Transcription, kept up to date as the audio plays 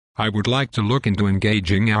I would like to look into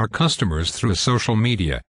engaging our customers through social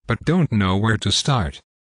media, but don't know where to start.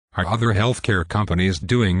 Are other healthcare companies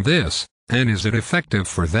doing this, and is it effective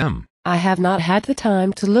for them? I have not had the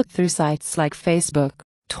time to look through sites like Facebook,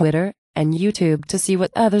 Twitter, and YouTube to see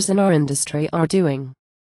what others in our industry are doing.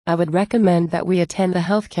 I would recommend that we attend the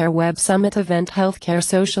Healthcare Web Summit event Healthcare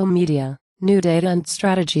Social Media, New Data and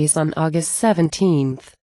Strategies on August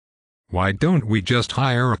 17th. Why don't we just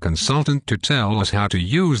hire a consultant to tell us how to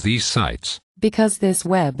use these sites? Because this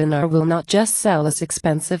webinar will not just sell us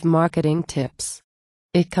expensive marketing tips.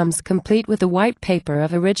 It comes complete with a white paper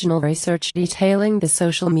of original research detailing the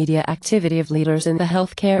social media activity of leaders in the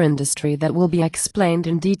healthcare industry that will be explained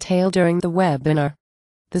in detail during the webinar.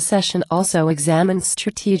 The session also examines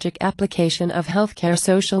strategic application of healthcare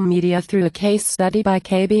social media through a case study by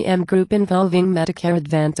KBM Group involving Medicare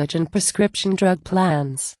Advantage and prescription drug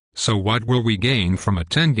plans. So what will we gain from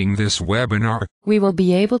attending this webinar? We will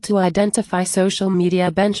be able to identify social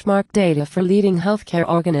media benchmark data for leading healthcare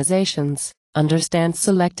organizations, understand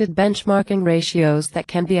selected benchmarking ratios that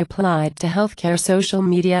can be applied to healthcare social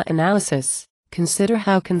media analysis, consider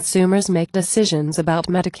how consumers make decisions about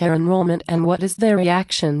Medicare enrollment and what is their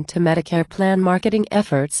reaction to Medicare plan marketing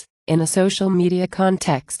efforts in a social media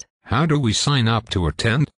context. How do we sign up to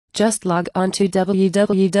attend? Just log on to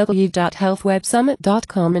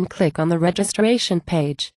www.healthwebsummit.com and click on the registration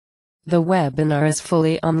page. The webinar is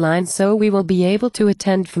fully online, so we will be able to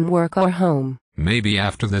attend from work or home. Maybe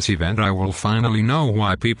after this event I will finally know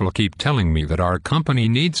why people keep telling me that our company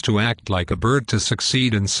needs to act like a bird to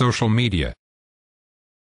succeed in social media.